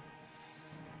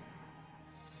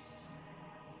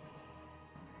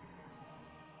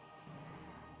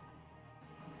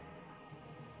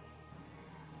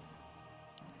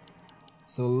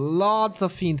 So lots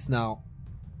of fiends now.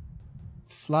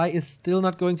 Fly is still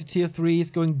not going to tier 3. He's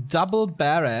going double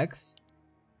barracks.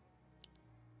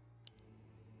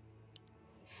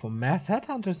 For mass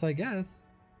headhunters, I guess.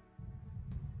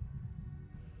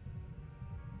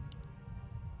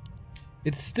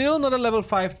 It's still not a level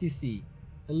 5 TC.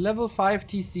 A level 5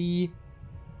 TC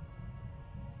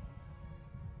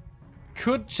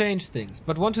could change things.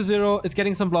 But 1-0 is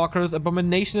getting some blockers.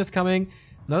 Abomination is coming.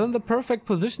 Not in the perfect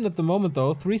position at the moment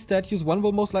though. 3 statues, 1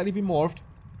 will most likely be morphed.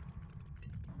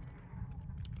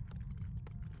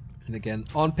 And again,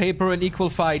 on paper an equal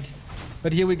fight.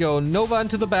 But here we go, Nova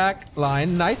into the back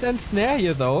line. Nice and snare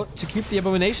here though, to keep the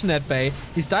Abomination at bay.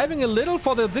 He's diving a little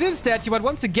for the Dylan statue, but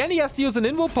once again he has to use an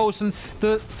Invo Potion.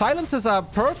 The silences are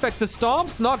perfect, the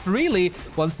Storms not really.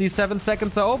 Once these 7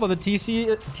 seconds are over, the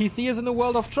TC is in a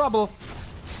world of trouble.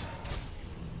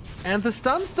 And the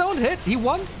stuns don't hit. He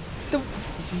wants the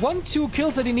 1-2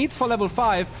 kills that he needs for level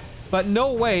 5. But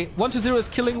no way. 1-0 is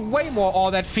killing way more.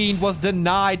 Oh, that Fiend was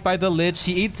denied by the Lich.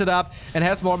 He eats it up and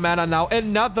has more mana now.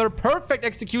 Another perfect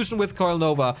execution with Coil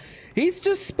Nova. He's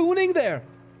just spooning there.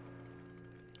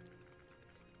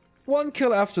 1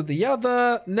 kill after the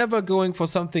other. Never going for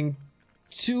something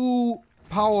too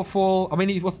powerful. I mean,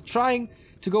 he was trying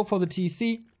to go for the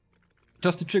TC.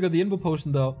 Just to trigger the Invo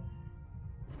Potion, though.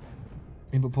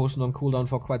 Invo Potion on cooldown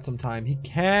for quite some time. He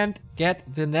can't get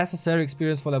the necessary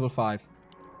experience for level 5.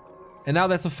 And now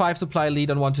there's a 5 supply lead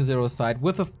on 1-0's side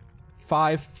with a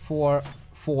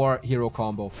 5-4-4 hero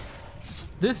combo.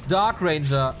 This Dark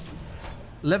Ranger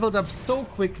leveled up so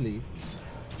quickly.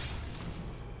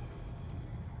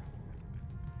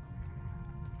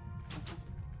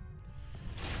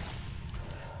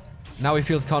 Now he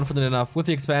feels confident enough with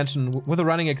the expansion, with the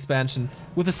running expansion,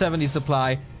 with the 70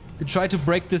 supply to try to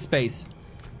break this base.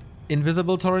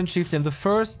 Invisible Torrent Chieftain. The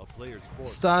first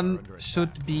stun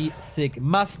should be sick.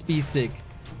 Must be sick.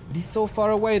 But he's so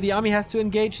far away. The army has to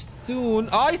engage soon.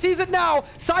 Oh, he sees it now!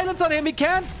 Silence on him. He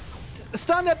can't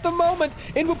stun at the moment.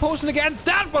 Invo Potion again.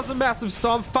 That was a massive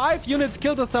storm. 5 units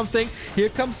killed or something. Here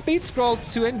comes Speed Scroll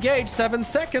to engage. 7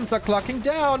 seconds are clocking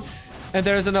down. And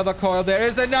there is another coil. There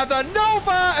is another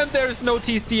Nova. And there is no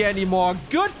TC anymore.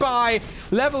 Goodbye.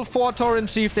 Level 4 Torrent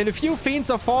Chieftain. A few fiends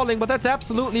are falling, but that's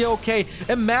absolutely okay.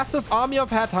 A massive army of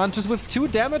headhunters with 2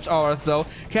 damage hours, though.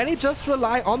 Can he just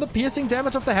rely on the piercing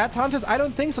damage of the headhunters? I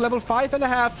don't think so. Level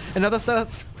 5.5. Another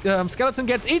skeleton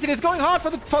gets eaten. He's going hard for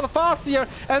the Farseer.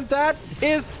 And that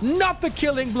is not the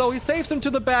killing blow. He saves him to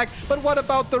the back. But what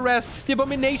about the rest? The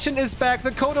Abomination is back.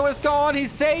 The Kodo is gone. He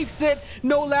saves it.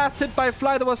 No last hit by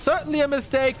Fly. There was certainly a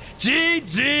mistake.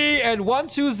 GG. And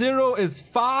 1-2-0 is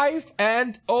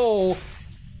 5-0.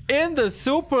 In the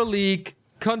Super League,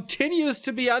 continues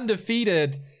to be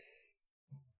undefeated.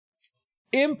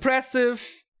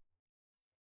 Impressive.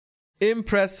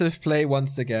 Impressive play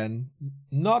once again.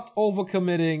 Not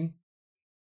overcommitting.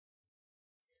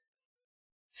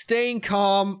 Staying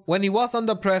calm when he was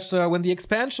under pressure, when the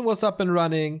expansion was up and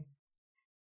running.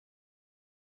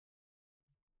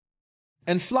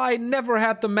 And Fly never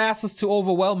had the masses to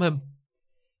overwhelm him.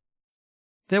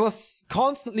 There was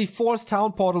constantly forced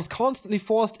town portals, constantly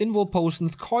forced Invo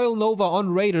Potions, Coil Nova on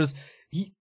Raiders.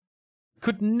 He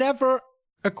could never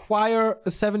acquire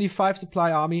a 75 supply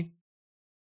army.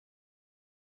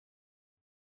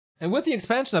 And with the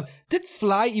expansion up, did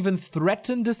Fly even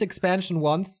threaten this expansion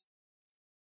once?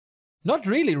 Not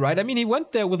really, right? I mean, he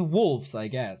went there with wolves, I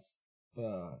guess.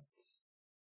 But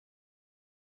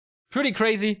pretty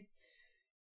crazy.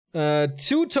 2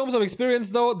 tomes of experience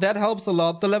though, that helps a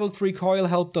lot. The level 3 coil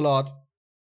helped a lot.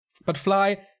 But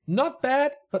Fly, not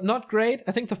bad, but not great.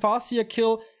 I think the Farseer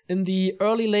kill in the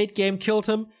early late game killed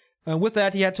him. With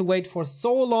that, he had to wait for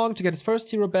so long to get his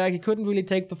first hero back. He couldn't really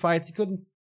take the fights. He couldn't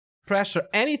pressure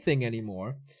anything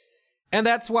anymore. And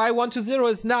that's why 1-0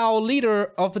 is now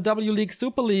leader of the W League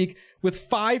Super League with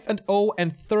 5-0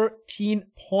 and 13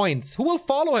 points. Who will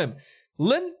follow him?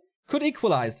 Lin could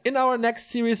equalize in our next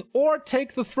series or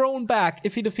take the throne back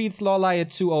if he defeats Lawliot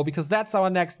 2-0, because that's our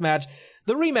next match.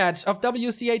 The rematch of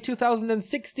WCA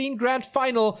 2016 Grand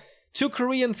Final. 2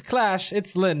 Koreans clash.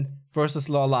 It's Lin versus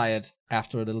Lawliot.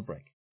 after a little break.